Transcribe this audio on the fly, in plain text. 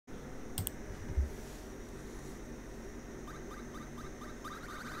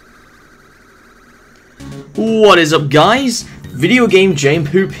What is up, guys? Video Game Jane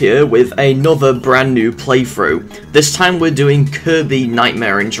Poop here with another brand new playthrough. This time we're doing Kirby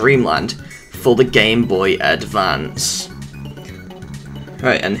Nightmare in Dreamland for the Game Boy Advance.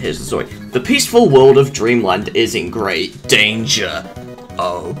 Right, and here's the story. The peaceful world of Dreamland is in great danger.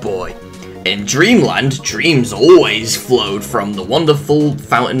 Oh boy. In Dreamland, dreams always flowed from the wonderful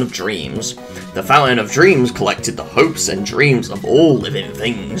Fountain of Dreams. The Fountain of Dreams collected the hopes and dreams of all living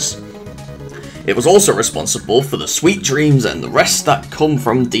things. It was also responsible for the sweet dreams and the rest that come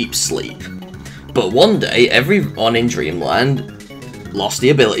from deep sleep. But one day, everyone in Dreamland lost the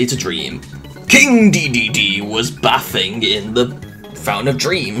ability to dream. King DDD was bathing in the Fountain of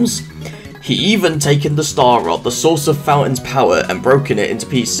Dreams. He even taken the Star Rod, the source of Fountain's power, and broken it into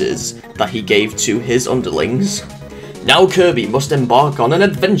pieces that he gave to his underlings. Now Kirby must embark on an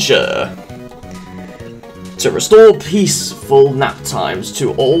adventure to restore peaceful nap times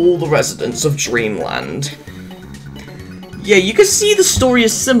to all the residents of Dreamland. Yeah, you can see the story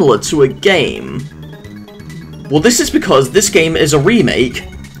is similar to a game. Well, this is because this game is a remake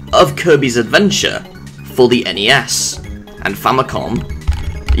of Kirby's Adventure for the NES and Famicom.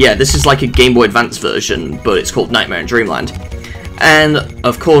 Yeah, this is like a Game Boy Advance version, but it's called Nightmare in Dreamland. And,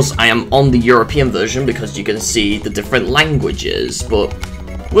 of course, I am on the European version because you can see the different languages, but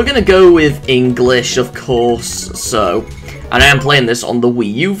we're gonna go with English, of course, so... And I am playing this on the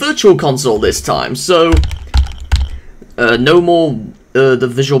Wii U Virtual Console this time, so... no more the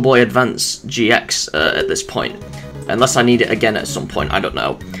Visual Boy Advance GX at this point. Unless I need it again at some point, I don't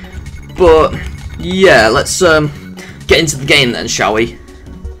know. But, yeah, let's get into the game then, shall we?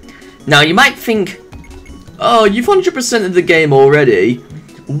 Now, you might think, oh, you've 100%ed the game already.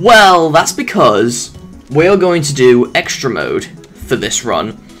 Well, that's because we are going to do Extra Mode for this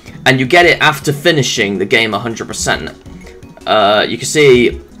run, and you get it after finishing the game 100%. You can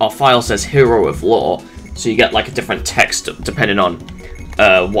see our file says Hero of Law, so you get like a different text depending on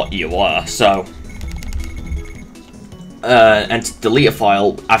what you are. So, and to delete a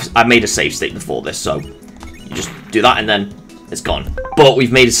file, I made a save state before this, so you just do that and then it's gone. But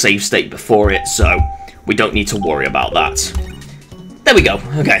we've made a save state before it, so we don't need to worry about that. There we go.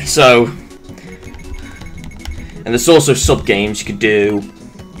 Okay, so... And there's also sub-games you could do,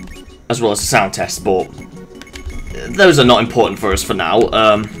 as well as a sound test, but those are not important for us for now.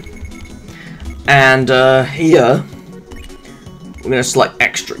 Here, we're going to select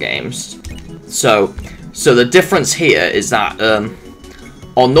extra games. So the difference here is that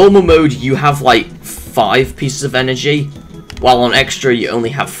on normal mode you have like 5 pieces of energy, while on extra you only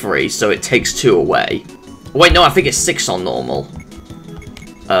have 3, so it takes 2 away. Wait, no, I think it's 6 on normal.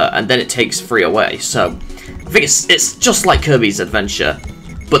 And then it takes 3 away, so... I think it's just like Kirby's Adventure,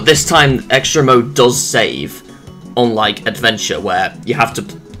 but this time Extra Mode does save, unlike Adventure, where you have to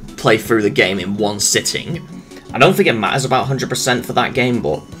play through the game in one sitting. I don't think it matters about 100% for that game,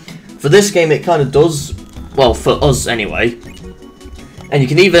 but for this game it kind of does, well, for us anyway. And you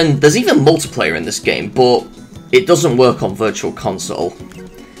can there's even multiplayer in this game, but it doesn't work on Virtual Console.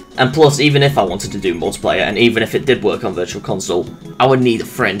 And plus, even if I wanted to do multiplayer, and even if it did work on Virtual Console, I would need a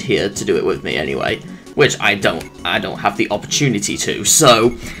friend here to do it with me anyway. Which I don't have the opportunity to,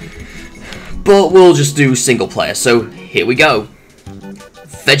 so... But we'll just do single player, so here we go.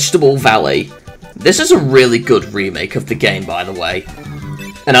 Vegetable Valley. This is a really good remake of the game, by the way.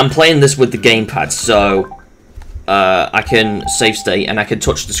 And I'm playing this with the gamepad, so... I can save state, and I can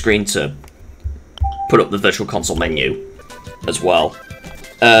touch the screen to put up the Virtual Console menu as well.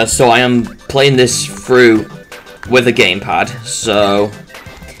 So I am playing this through with a gamepad, so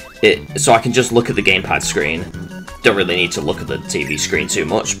I can just look at the gamepad screen. Don't really need to look at the TV screen too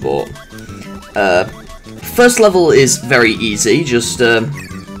much, but first level is very easy. Just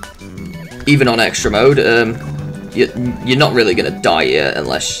even on extra mode, you're not really gonna die here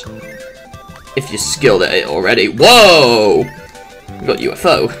unless if you're skilled at it already. Whoa! We got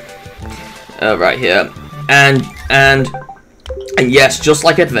UFO right here, and yes, just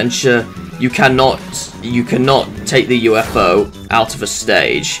like Adventure, you cannot take the UFO out of a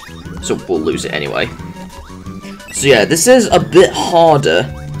stage, so we'll lose it anyway. So yeah, this is a bit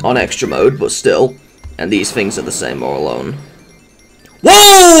harder on extra mode, but still, and these things are the same more alone.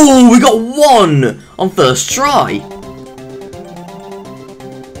 Whoa! We got 1 on first try!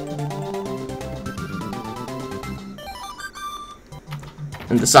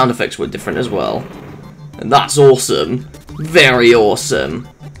 And the sound effects were different as well. And that's awesome. Very awesome.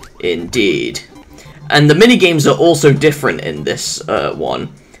 Indeed. And the minigames are also different in this one.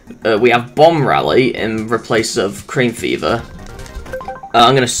 We have Bomb Rally in replace of Crane Fever.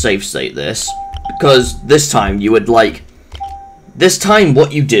 I'm going to save state this, because this time you would like... This time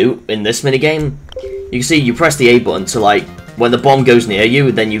what you do in this minigame you can see you press the A button to, like, when the bomb goes near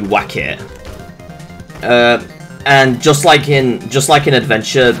you, then you whack it. And just like in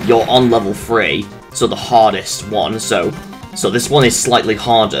Adventure, you're on level 3, so the hardest one, so this one is slightly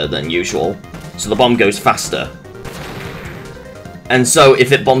harder than usual, so the bomb goes faster. And so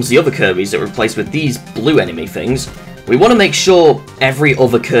if it bombs the other Kirbys that are replaced with these blue enemy things, we want to make sure every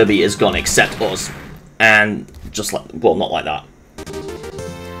other Kirby is gone except us. And just like, well, not like that.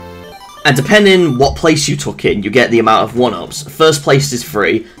 And depending what place you took in, you get the amount of 1-ups. First place is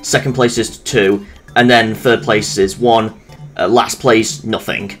 3, second place is 2, and then third place is 1, last place,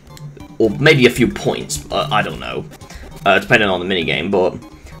 nothing. Or maybe a few points, I don't know. Depending on the minigame, but...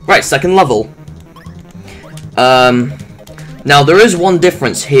 Right, second level. Now, there is one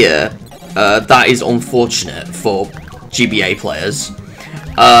difference here that is unfortunate for GBA players.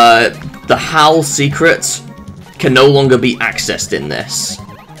 The HAL secrets can no longer be accessed in this.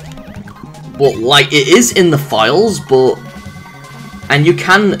 But, like, it is in the files, but... And you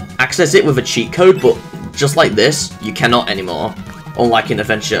can access it with a cheat code, but just like this, you cannot anymore. Unlike in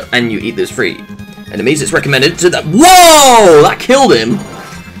Adventure, and you eat those free enemies, it's recommended to that. Whoa! That killed him!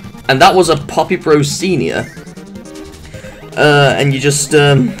 And that was a Poppy Bros Senior. And you just,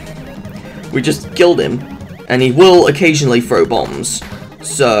 we just killed him. And he will occasionally throw bombs.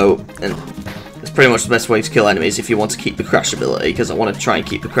 So, and it's pretty much the best way to kill enemies if you want to keep the crash ability, because I want to try and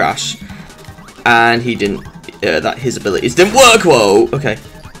keep the crash. And he didn't, his abilities didn't work, whoa! Okay.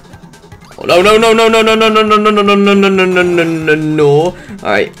 Oh, no, no, no, no, no, no, no, no, no, no, no, no, no, no, no, no, no, no.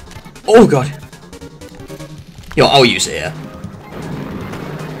 Alright. Oh, God. Yo, I'll use it here.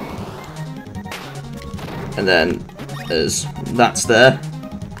 And then, that's there.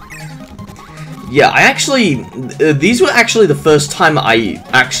 Yeah, I actually, these were actually the first time I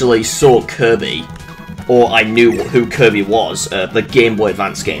actually saw Kirby, or I knew who Kirby was, the Game Boy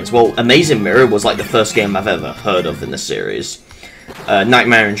Advance games. Well, Amazing Mirror was like the first game I've ever heard of in the series.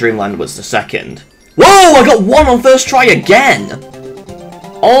 Nightmare in Dreamland was the second. Whoa, I got 1 on first try again!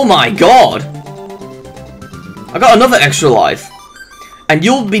 Oh my god! I got another extra life. And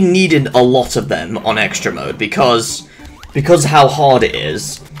you'll be needing a lot of them on extra mode, because of how hard it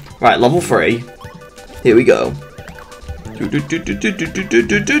is. Right, level 3. Here we go.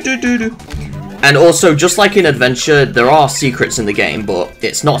 And also, just like in Adventure, there are secrets in the game, but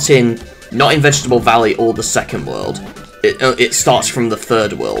it's not in Vegetable Valley or the second world. It starts from the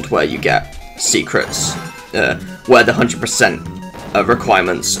third world, where you get secrets, where the 100%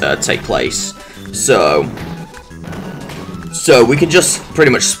 requirements take place. So we can just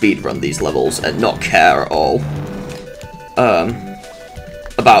pretty much speedrun these levels and not care at all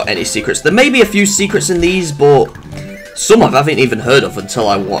about any secrets. There may be a few secrets in these, but some I haven't even heard of until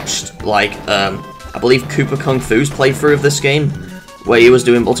I watched, like, I believe Koopa Kung Fu's playthrough of this game, where he was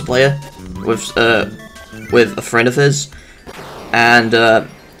doing multiplayer with a friend of his, and oh,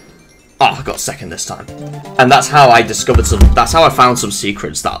 I got second this time, and that's how I discovered that's how I found some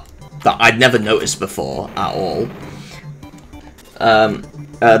secrets that I'd never noticed before at all.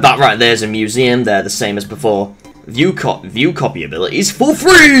 That right there's a museum. They're the same as before. View copy abilities for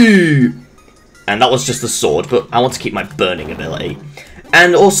free! And that was just the sword, but I want to keep my burning ability.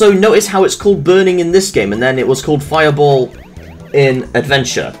 And also, notice how it's called burning in this game, and then it was called fireball in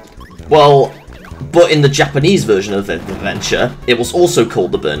Adventure. Well, but in the Japanese version of Adventure, it was also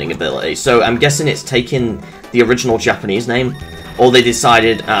called the burning ability, so I'm guessing it's taken the original Japanese name, or they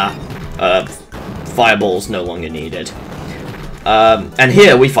decided, fireball's no longer needed. And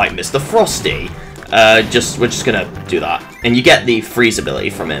here we fight Mr. Frosty. We're just gonna do that. And you get the freeze ability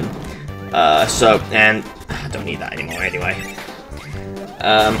from him. And I don't need that anymore anyway.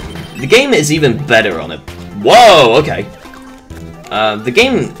 The game is even better on a... Whoa, okay. The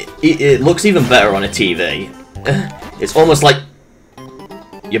game, it looks even better on a TV. It's almost like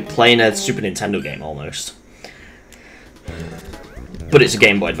you're playing a Super Nintendo game, almost. But it's a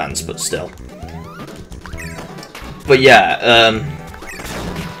Game Boy Advance, but still. But yeah,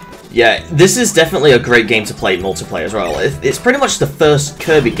 yeah, this is definitely a great game to play multiplayer as well. It's pretty much the first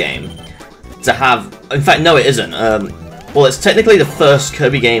Kirby game to have... In fact, no, it isn't. Well, it's technically the first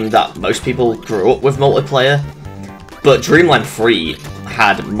Kirby game that most people grew up with multiplayer. But Dreamland 3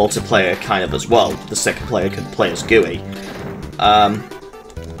 had multiplayer kind of as well. The second player could play as Gooey.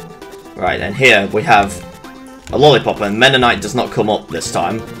 Right, and here we have a lollipop, and Mennonite does not come up this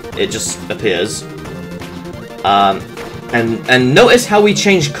time. It just appears. And notice how we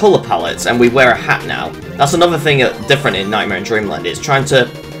change color palettes and we wear a hat now. That's another thing different in Nightmare in Dreamland. It's trying to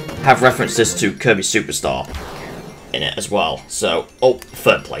have references to Kirby Superstar in it as well. So, oh,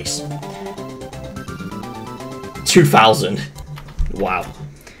 third place. 2000. Wow.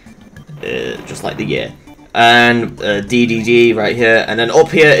 just like the year. And DDD right here, and then up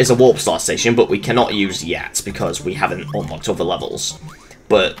here is a Warp Star Station, but we cannot use yet because we haven't unlocked other levels.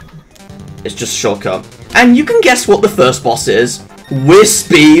 But it's just a shortcut. And you can guess what the first boss is.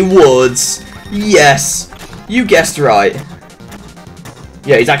 Wispy Woods! Yes! You guessed right.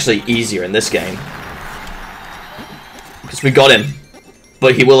 Yeah, he's actually easier in this game. Because we got him.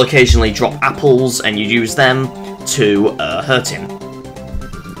 But he will occasionally drop apples, and you use them to hurt him.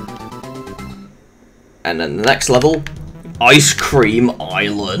 And then the next level, Ice Cream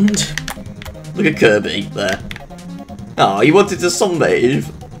Island. Look at Kirby there. Oh, he wanted to sunbathe.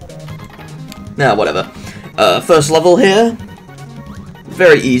 Nah, whatever. First level here.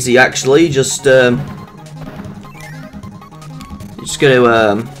 Very easy, actually. Just gonna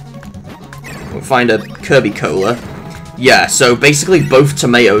find a Kirby Cola. Yeah, so basically both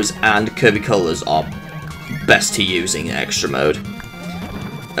tomatoes and Kirby Colas are best to use in extra mode.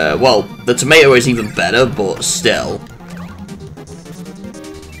 Well, the tomato is even better, but still.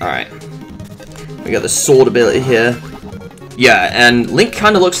 Alright. We got the sword ability here. Yeah, and Link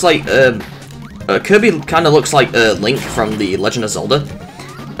kind of looks like, Kirby kind of looks like Link from The Legend of Zelda.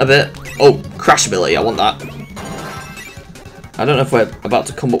 A bit. Oh, crash ability, I want that. I don't know if we're about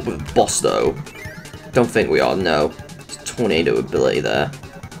to come up with a boss, though. Don't think we are, no. It's a tornado ability there.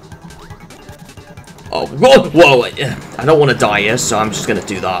 Oh, whoa, whoa, I don't want to die here, so I'm just going to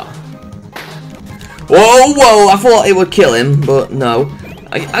do that. Whoa, whoa, I thought it would kill him, but no.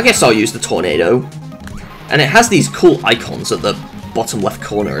 I guess I'll use the tornado. And it has these cool icons at the bottom left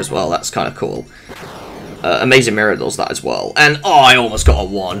corner as well, that's kind of cool. Amazing Mirror does that as well. And, oh, I almost got a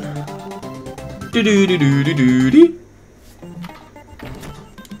 1.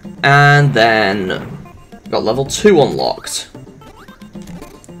 And then, got level 2 unlocked.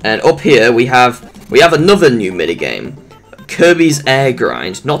 And up here we have another new minigame, Kirby's Air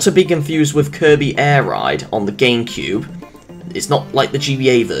Grind, not to be confused with Kirby Air Ride on the GameCube. It's not like the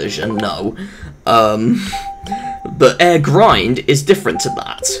GBA version, no. But Air Grind is different to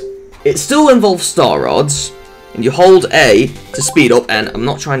that. It still involves star rods, and you hold A to speed up, and I'm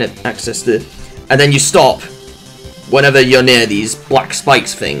not trying to access the... And then you stop whenever you're near these black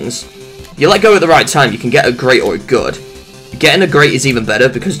spikes things. If you let go at the right time, you can get a great or a good. Getting a great is even better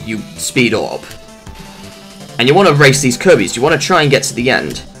because you speed up. And you want to race these Kirbys. You want to try and get to the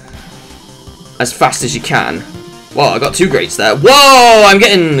end as fast as you can. Wow, I got 2 greats there. Whoa, I'm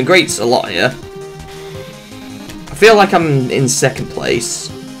getting greats a lot here. I feel like I'm in 2nd place.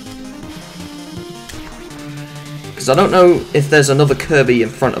 Because I don't know if there's another Kirby in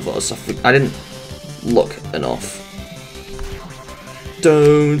front of us. I didn't look enough.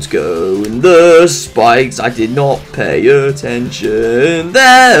 Don't go in the spikes, I did not pay attention.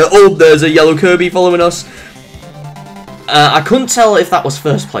 There! Oh, there's a yellow Kirby following us. I couldn't tell if that was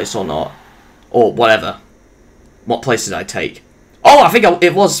 1st place or not. Or whatever. What place did I take? Oh, I think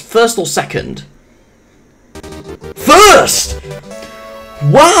it was 1st or 2nd.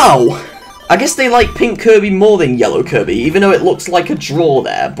 1st! Wow! I guess they like pink Kirby more than yellow Kirby, even though it looks like a draw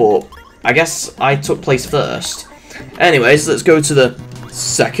there, but I guess I took place 1st. Anyways, let's go to the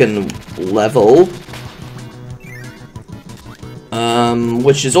 2nd level.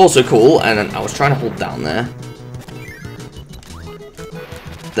 Which is also cool, and I was trying to hold down there.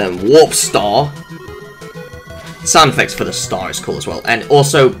 Then Warp Star. Sound effects for the star is cool as well. And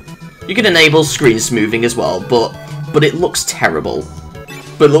also, you can enable screen smoothing as well, but it looks terrible.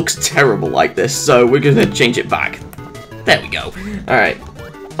 But it looks terrible like this, so we're going to change it back. There we go. Alright.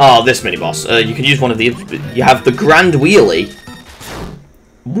 Oh, this mini-boss. You can use one of the... You have the Grand Wheelie.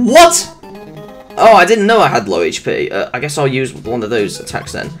 What? Oh, I didn't know I had low HP. I guess I'll use one of those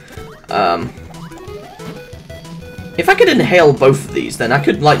attacks then. If I could inhale both of these, then I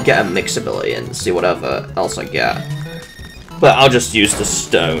could, like, get a mix ability and see whatever else I get. But I'll just use the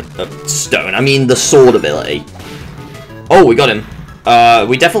the sword ability. Oh, we got him.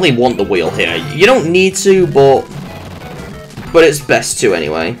 We definitely want the wheel here. You don't need to, but it's best to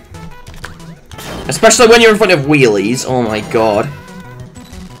anyway. Especially when you're in front of wheelies. Oh my god.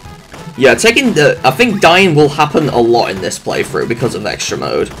 Yeah, I think dying will happen a lot in this playthrough because of extra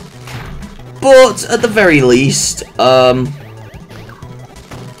mode. But at the very least,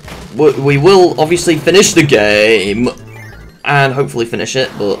 we will obviously finish the game and hopefully finish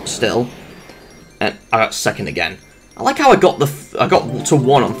it, but still. And I got 2nd again. I like how I got to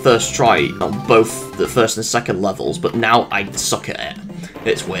 1 on 1st try on both the 1st and 2nd levels, but now I suck at it.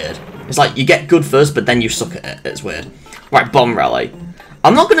 It's weird. It's like you get good first, but then you suck at it. It's weird. Right, Bomb Rally.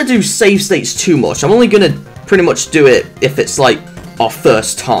 I'm not gonna do save states too much. I'm only gonna pretty much do it if it's like our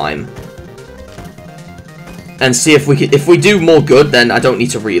first time, and see if we do more good. Then I don't need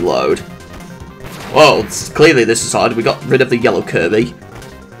to reload. Well, clearly this is hard. We got rid of the yellow Kirby.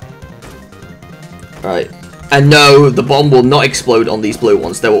 Right. And no, the bomb will not explode on these blue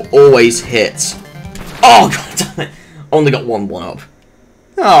ones. They will always hit. Oh, god damn it. Only got one up.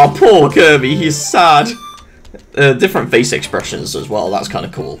 Oh, poor Kirby. He's sad. Different face expressions as well. That's kind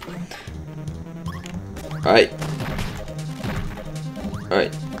of cool. Right.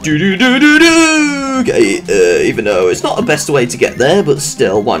 Right. Do-do-do-do-do! Okay, even though it's not the best way to get there, but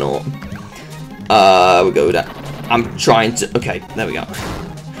still, why not? We go down. I'm trying to... Okay, there we go.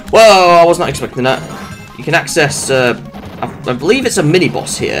 Whoa, I was not expecting that. You can access, I believe it's a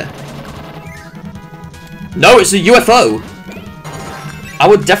mini-boss here. No, it's a UFO! I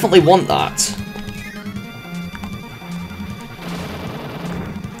would definitely want that.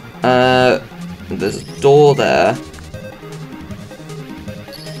 There's a door there.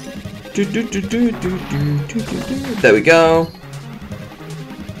 There we go.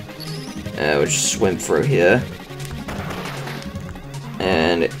 We'll just swim through here.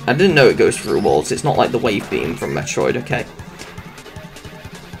 And I didn't know it goes through walls. It's not like the wave beam from Metroid. Okay.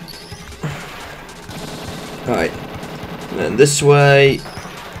 Alright. And then this way.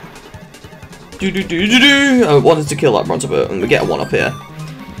 I wanted to kill that Bronzobot, and we get a 1-up here.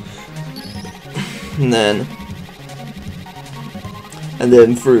 And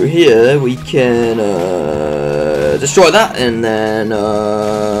then through here we can destroy that, and then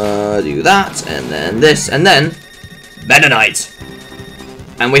do that, and then this, and then Meta Knight.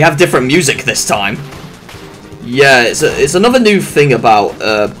 And we have different music this time. Yeah, it's another new thing about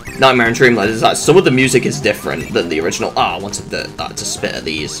Nightmare in Dreamland is that some of the music is different than the original. Ah, I wanted that to spit at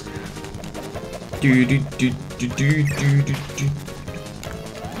these.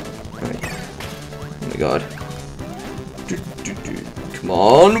 Right. Oh my god. Come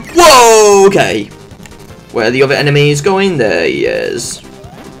on. Whoa! Okay. Where are the other enemies going? There he is.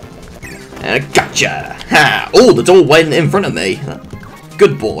 And I gotcha! Ha! Oh, the door went in front of me.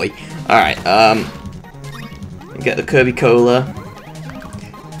 Good boy. Alright, get the Kirby Cola.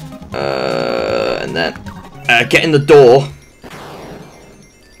 And then get in the door.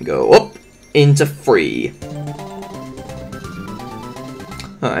 Go up into 3.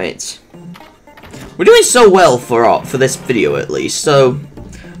 Alright. We're doing so well for this video at least, so...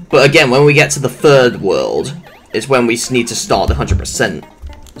 But again, when we get to the 3rd world, is when we need to start the 100%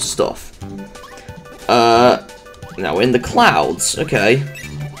 stuff. Now we're in the clouds, okay.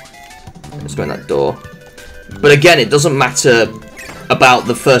 Let's go in that door. But again, it doesn't matter about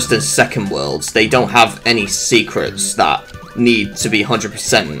the 1st and 2nd worlds. They don't have any secrets that need to be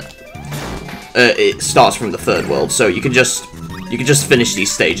 100%. It starts from the 3rd world, so you can just finish these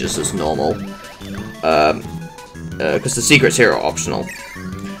stages as normal. Because the secrets here are optional.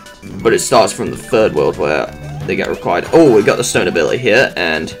 But it starts from the 3rd world where they get required. Oh, we got the stone ability here,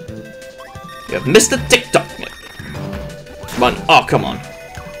 and we have Mr. TikTok. Come on. Oh, come on.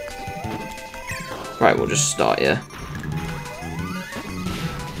 Right, we'll just start here.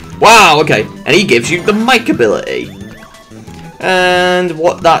 Wow, okay. And he gives you the mic ability. And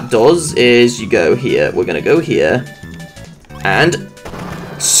what that does is you go here. We're going to go here. And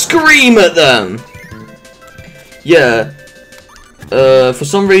scream at them. Yeah. For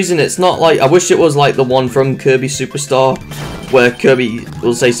some reason, it's not like... I wish it was like the one from Kirby Superstar, where Kirby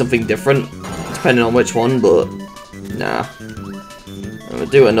will say something different, depending on which one, but... Nah. I'm going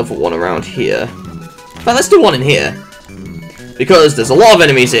to do another one around here. But let's do one in here. Because there's a lot of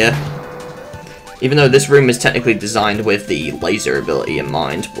enemies here. Even though this room is technically designed with the laser ability in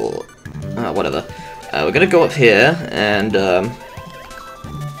mind, but... whatever. We're going to go up here, and...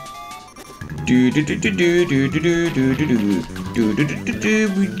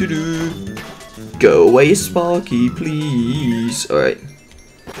 Go away, Sparky, please. Alright.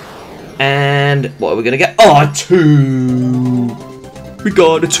 And what are we gonna get? Oh, a 2! We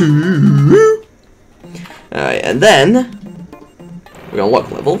got a 2! Alright, and then we're gonna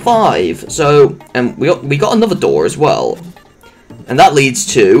unlock level 5. So, and we got another door as well. And that leads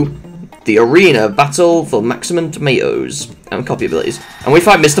to the arena battle for maximum tomatoes and copy abilities. And we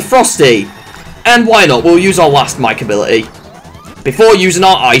fight Mr. Frosty! And why not? We'll use our last mic ability before using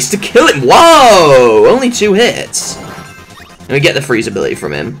our ice to kill him. Whoa! Only 2 hits. And we get the freeze ability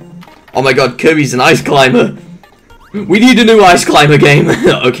from him. Oh my god, Kirby's an ice climber. We need a new ice climber game.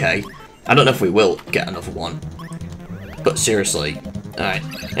 Okay. I don't know if we will get another one. But seriously. Alright.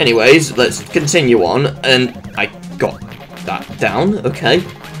 Anyways, let's continue on. And I got that down. Okay.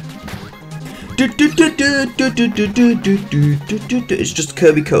 It's just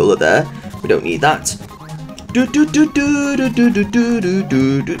Kirby Cola there. We don't need that.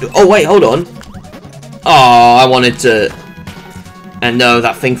 Oh wait, hold on. Oh, I wanted to And no,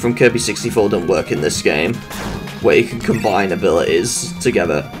 that thing from Kirby 64 don't work in this game, where you can combine abilities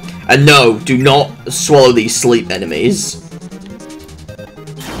together. And no, do not swallow these sleep enemies.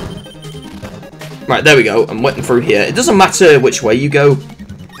 Right, there we go. I'm waiting through here. It doesn't matter which way you go.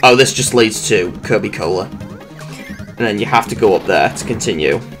 Oh, this just leads to Kirby Cola. And then you have to go up there to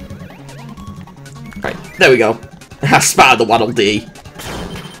continue. Right, there we go. I spattered the Waddle Dee.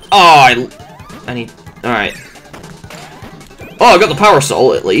 Oh, I need... Alright. Oh, I got the Power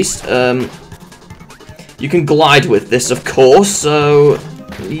Soul, at least. You can glide with this, of course, so...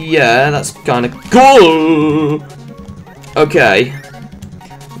 Yeah, that's kind of cool! Okay.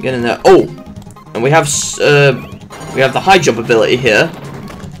 Get in there. Oh! And we have the high jump ability here.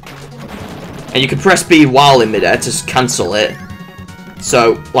 And you can press B while in midair to cancel it.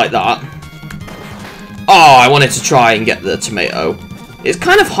 So, like that. Oh, I wanted to try and get the tomato. It's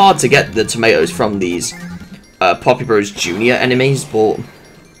kind of hard to get the tomatoes from these Poppy Bros Jr. enemies, but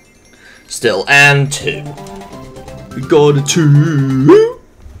still. And 2. We got a 2.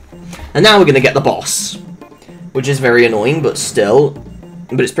 And now we're going to get the boss, which is very annoying, but still.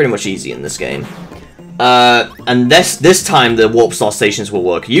 But it's pretty much easy in this game. And this time the Warp Star stations will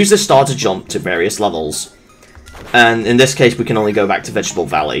work. Use the star to jump to various levels. And in this case, we can only go back to Vegetable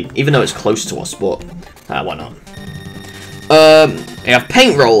Valley, even though it's close to us, but why not? We have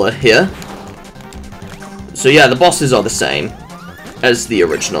Paint Roller here. So yeah, the bosses are the same as the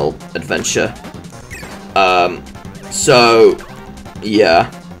original adventure. So yeah,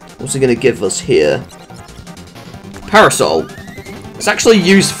 what's it gonna give us here? Parasol. It's actually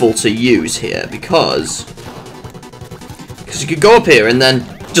useful to use here because you could go up here and then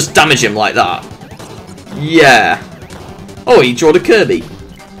just damage him like that. Yeah. Oh, he drew a Kirby.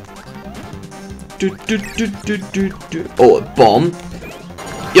 Oh, a bomb.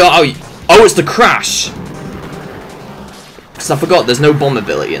 Yo, oh, it's the crash. Because I forgot there's no bomb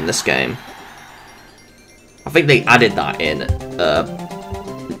ability in this game. I think they added that in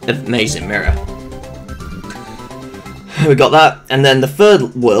Amazing Mirror. We got that. And then the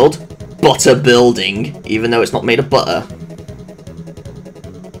third world, Butter Building, even though it's not made of butter.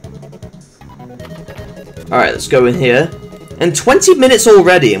 Alright, let's go in here. And 20 minutes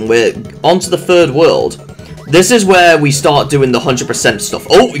already, and we're on to the third world. This is where we start doing the 100% stuff.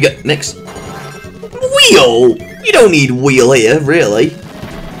 Oh, we get mixed. Wheel! You don't need wheel here, really.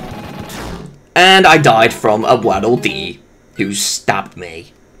 And I died from a Waddle Dee, who stabbed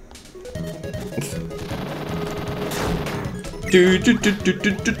me.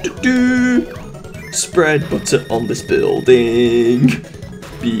 Spread butter on this building,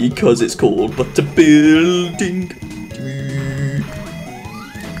 because it's called Butter Building.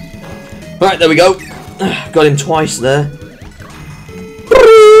 Right, there we go. Got him twice there.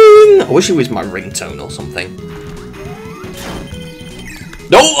 I wish it was my ringtone or something.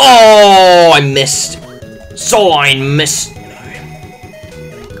 No! Oh, I missed. So I missed.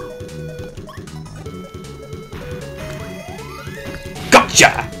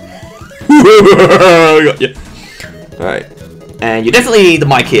 Gotcha! Got you. Alright. And you definitely need the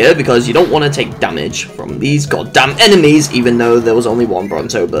mic here because you don't want to take damage from these goddamn enemies, even though there was only one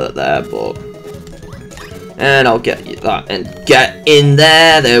Bronto Burt there, but... And I'll get you that, and get in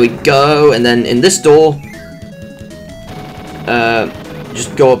there, there we go, and then in this door,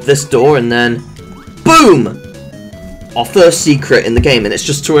 just go up this door, and then, boom! Our first secret in the game, and it's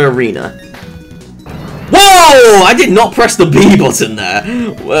just to an arena. Whoa! I did not press the B button there,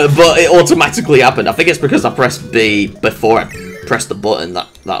 but it automatically happened. I think it's because I pressed B before I pressed the button. That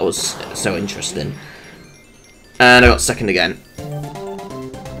was so interesting. And I got second again.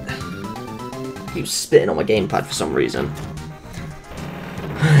 He was spitting on my gamepad for some reason.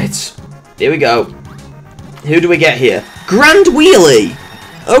 Alright, here we go. Who do we get here? Grand Wheelie!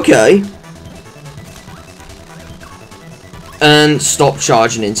 Okay. And stop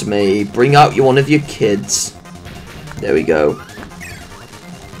charging into me. Bring out one of your kids. There we go.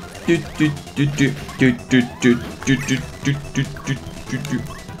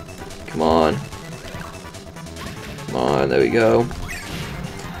 Come on. Come on, there we go.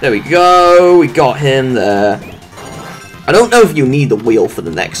 There we go. We got him there. I don't know if you need the wheel for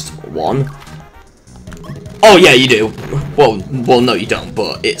the next one. Oh yeah, you do. Well, no, you don't.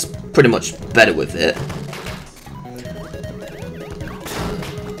 But it's pretty much better with it.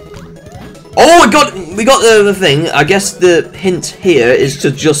 Oh, we got the thing. I guess the hint here is to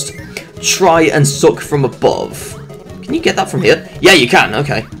just try and suck from above. Can you get that from here? Yeah, you can.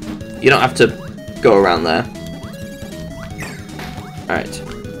 Okay. You don't have to go around there. Alright.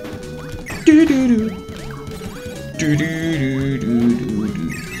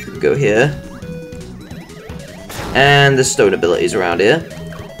 Go here. And the stone abilities around here.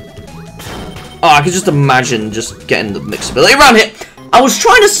 Oh, I can just imagine just getting the mix ability around here. I was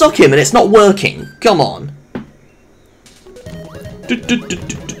trying to suck him and it's not working. Come on.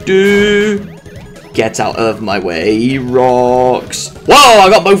 Get out of my way, rocks. Whoa, I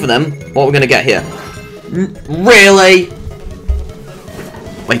got both of them. What are we gonna get here? Really?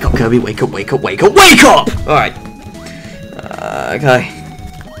 Wake up, Kirby. Wake up, wake up, wake up, wake up! Alright. Okay.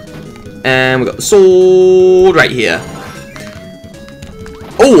 And we got the sword right here.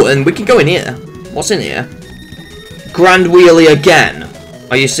 Oh, and we can go in here. What's in here? Grand Wheelie again.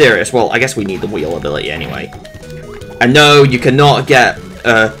 Are you serious? Well, I guess we need the wheel ability anyway. And no, you cannot get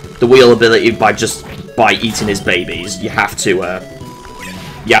the wheel ability by eating his babies. You have to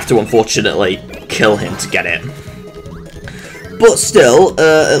unfortunately kill him to get it. But still,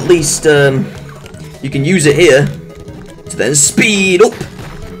 at least you can use it here to then speed up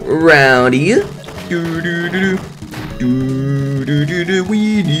around here.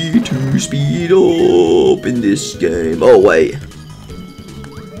 We need to speed up in this game. Oh wait.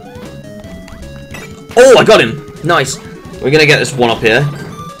 Oh, I got him. Nice. We're gonna get this one up here,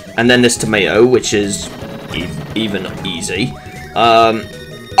 and then this tomato, which is even easy.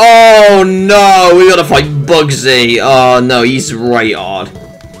 Oh no, we gotta fight Bugsy. Oh no, he's right hard.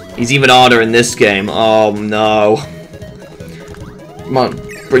 He's even harder in this game. Oh no. Come on,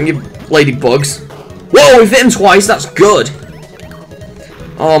 bring your ladybugs. Whoa, we've hit him twice, that's good.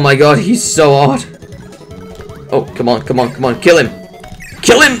 Oh my god, he's so hard. Oh, come on, come on, come on, kill him.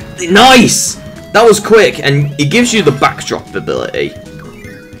 Kill him! Nice! That was quick, and it gives you the backdrop ability.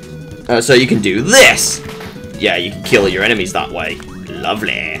 So you can do this. Yeah, you can kill your enemies that way.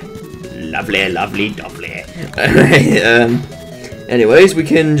 Lovely. Lovely, lovely, lovely. Anyways, we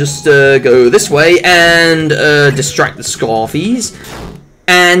can just go this way and distract the Scarfies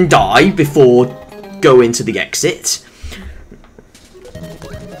and die before going to the exit.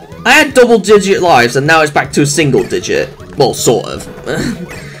 I had double-digit lives and now it's back to a single-digit. Well, sort of.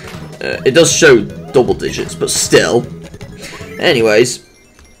 It does show double digits, but still. Anyways,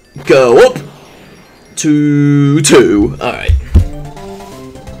 go up to 2. Alright.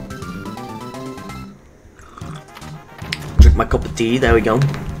 Drink my cup of tea, there we go.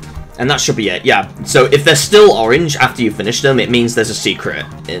 And that should be it, yeah. So if they're still orange after you finish them, it means there's a secret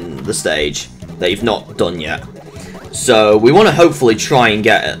in the stage that you've not done yet. So we want to hopefully try and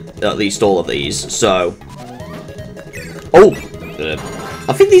get at least all of these, so... Oh!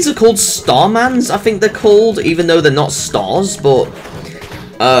 I think these are called Starmans, I think they're called, even though they're not stars, but...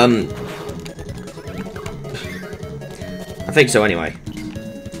 I think so anyway.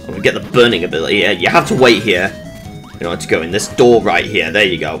 We get the burning ability. Yeah, you have to wait here in order to go in this door right here. There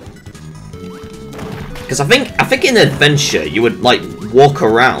you go. Because I think in Adventure you would like walk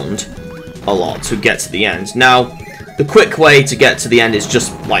around a lot to get to the end. Now, the quick way to get to the end is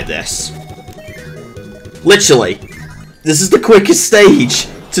just like this. Literally, this is the quickest stage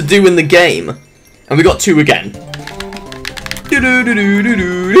to do in the game, and we got 2 again. You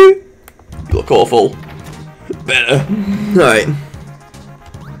look awful. Better. Alright.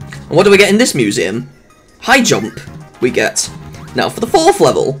 And what do we get in this museum? High jump, we get. Now for the 4th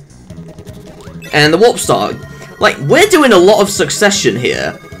level. And the warp star. Like, we're doing a lot of succession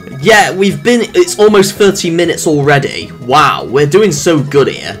here. Yeah, it's almost 30 minutes already. Wow, we're doing so good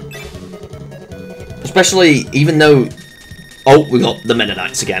here. Especially, even though... Oh, we got the Meta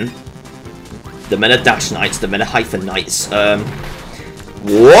Knights again. The Meta Dash Knights, the Meta Hyphen Knights.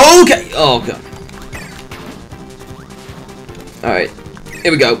 Whoa, okay. Oh, god. Alright,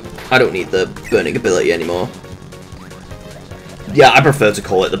 here we go. I don't need the burning ability anymore. Yeah, I prefer to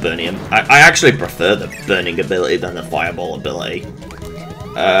call it the burning. I actually prefer the burning ability than the fireball ability.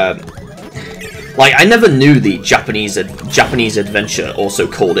 Like, I never knew the Japanese Adventure also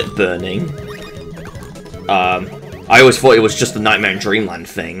called it burning. I always thought it was just the Nightmare in Dreamland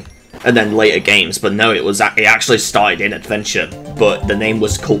thing, and then later games, but no, it actually started in Adventure, but the name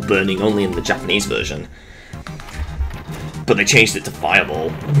was called Burning only in the Japanese version. But they changed it to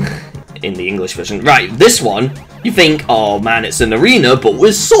Fireball in the English version. Right, this one, you think, oh man, it's an arena, but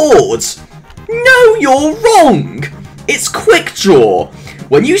with swords! No, you're wrong! It's Quick Draw!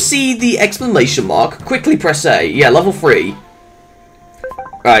 When you see the exclamation mark, quickly press A. Yeah, level 3.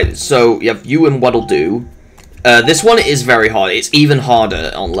 Right, so you have you and what'll do. This one is very hard. It's even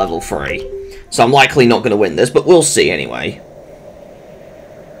harder on level 3. So I'm likely not going to win this, but we'll see anyway.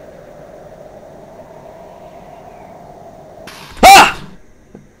 Ah!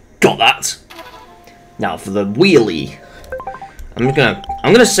 Got that. Now for the wheelie. I'm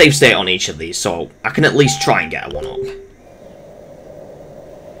gonna save state on each of these, so I can at least try and get a 1-up.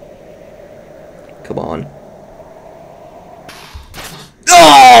 Come on.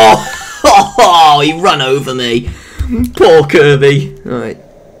 Oh, he ran over me. Poor Kirby. Alright.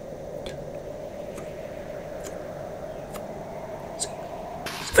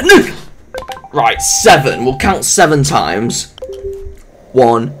 Right, 7. We'll count 7 times.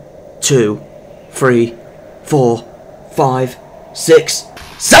 1, 2, 3, 4, 5, 6,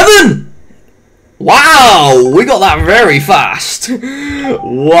 7! Wow! We got that very fast.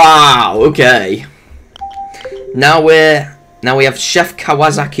 Wow, okay. Now we have Chef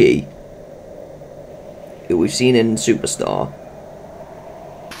Kawasaki, who we've seen in Superstar.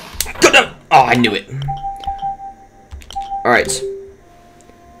 Oh, I knew it. Alright.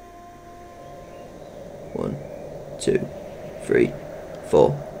 1, 2, 3,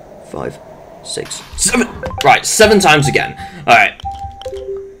 4, 5, 6, 7. Right, 7 times again. Alright.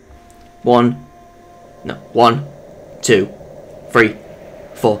 1, 2, 3,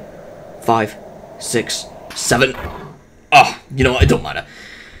 4, 5, 6, 7. Oh, you know what? It don't matter.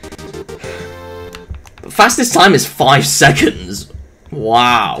 The fastest time is 5 seconds.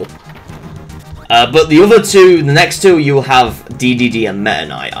 Wow. But the other two, the next two, you'll have DDD and Meta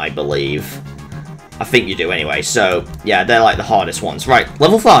Knight, I believe. I think you do anyway, so yeah, they're like the hardest ones. Right,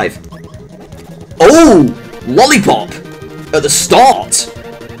 level 5. Oh! Lollipop! At the start!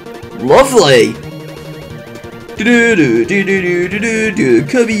 Lovely!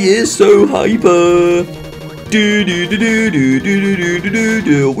 Kirby is so hyper!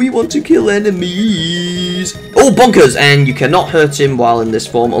 We want to kill enemies! Oh, bonkers! And you cannot hurt him while in this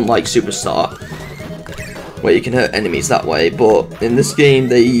form, unlike Superstar, where you can hurt enemies that way, but in this game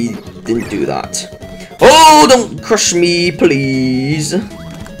they didn't do that. Oh, don't crush me, please.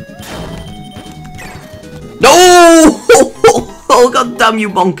 No! Oh, god damn you,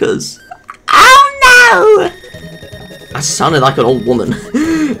 bonkers. Oh, no! I sounded like an old woman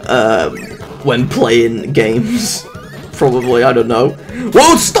when playing games. Probably, I don't know.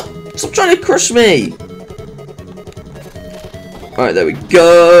 Whoa, stop! Stop trying to crush me! Alright, there we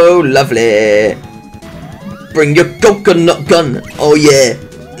go. Lovely. Bring your coconut gun. Oh, yeah.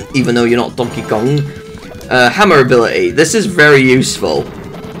 Even though you're not Donkey Kong. Hammer ability. This is very useful.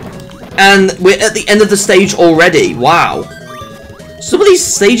 And we're at the end of the stage already. Wow. Some of these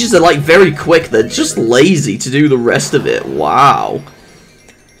stages are like very quick. They're just lazy to do the rest of it. Wow.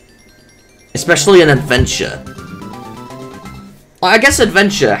 Especially an adventure. I guess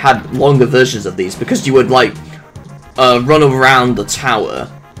adventure had longer versions of these because you would like run around the tower.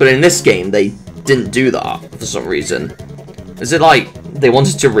 But in this game they didn't do that for some reason. Is it like they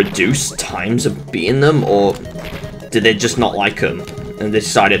wanted to reduce times of beating them, or did they just not like them and they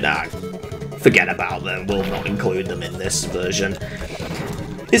decided, nah, forget about them, we'll not include them in this version.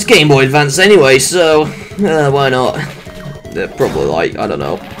 It's Game Boy Advance anyway, so why not? They're probably like, I don't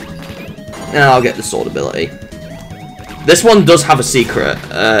know. I'll get the sword ability. This one does have a secret.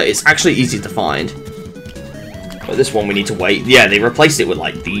 It's actually easy to find. But this one we need to wait. Yeah, they replaced it with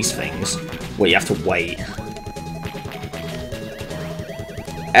like these things, where you have to wait.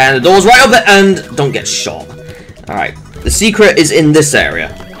 And the door's right up there, and don't get shot. Alright, the secret is in this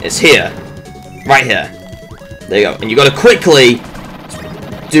area. It's here. Right here. There you go. And you gotta quickly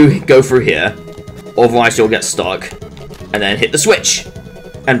go through here, otherwise you'll get stuck. And then hit the switch.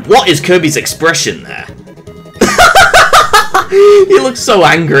 And what is Kirby's expression there? He looks so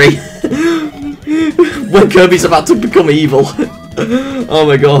angry. When Kirby's about to become evil. Oh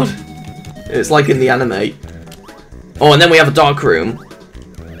my god. It's like in the anime. Oh, and then we have a dark room.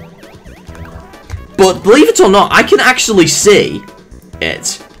 But believe it or not, I can actually see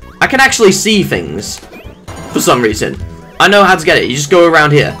it. I can actually see things. For some reason. I know how to get it. You just go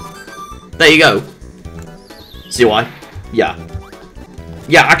around here. There you go. See why? Yeah.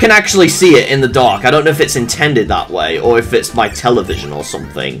 Yeah, I can actually see it in the dark. I don't know if it's intended that way, or if it's my television or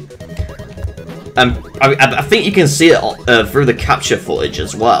something. I think you can see it through the capture footage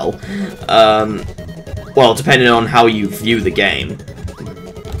as well. Well, depending on how you view the game.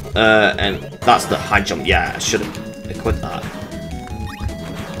 And that's the high jump. Yeah, I should have equipped that.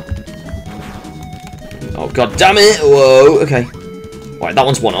 Oh, god damn it. Whoa, okay. Right, that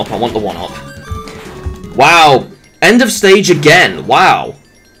one's 1-up. I want the 1-up. Wow. End of stage again. Wow.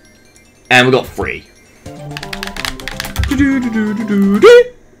 And we got 3.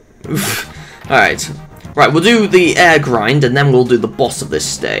 Alright. Right, we'll do the air grind, and then we'll do the boss of this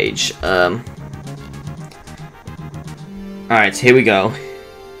stage. Alright, here we go.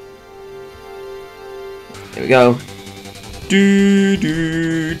 Here we go.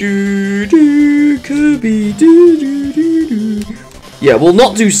 Kirby, Yeah, we'll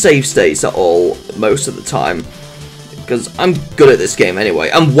not do save states at all most of the time, because I'm good at this game anyway.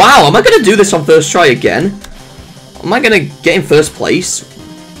 And wow, am I going to do this on first try again? Am I going to get in first place?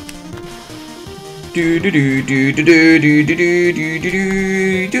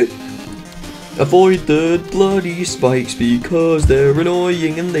 Avoid the bloody spikes because they're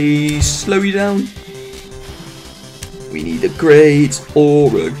annoying and they slow you down. We need a great or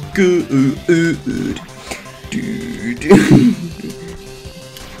a good.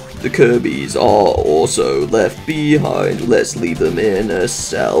 The Kirbys are also left behind. Let's leave them in a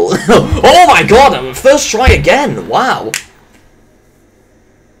cell. Oh my god, I'm first try again. Wow.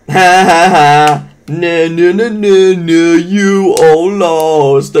 Ha ha ha. No, no, no, no, no, you all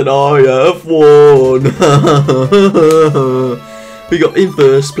lost and I have won. We got in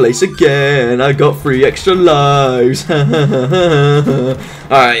first place again. I got 3 extra lives.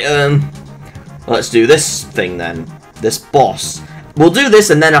 Alright, let's do this thing then. This boss. We'll do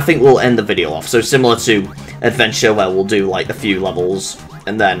this and then I think we'll end the video off. So similar to Adventure where we'll do like a few levels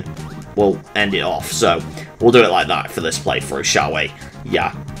and then we'll end it off. So we'll do it like that for this playthrough, shall we?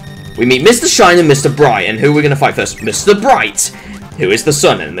 Yeah. We meet Mr. Shine and Mr. Bright, and who we're going to fight first? Mr. Bright, who is the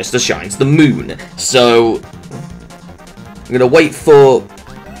sun, and Mr. Shine's the moon. So, I'm going to wait for...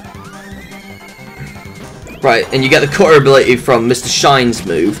 Right, and you get the cutter ability from Mr. Shine's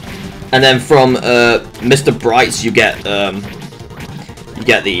move, and then from Mr. Bright's you get the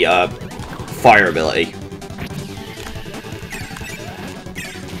fire ability.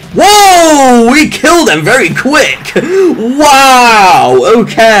 Whoa! We killed them very quick! Wow!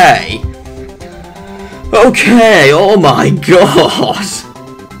 Okay. Okay, oh my god.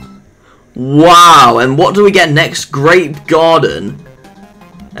 Wow, and what do we get next? Grape Garden.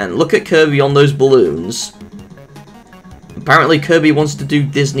 And look at Kirby on those balloons. Apparently Kirby wants to do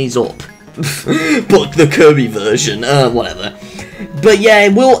Disney's Up. But the Kirby version, whatever. But yeah,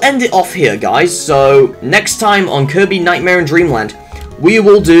 we'll end it off here, guys. So, next time on Kirby Nightmare in Dreamland, we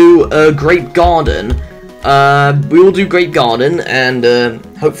will do Grape Garden. We will do Grape Garden and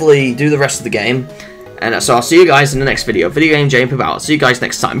hopefully do the rest of the game. And so I'll see you guys in the next video. Video Game Jane Pivot. See you guys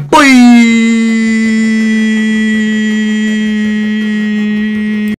next time. Bye!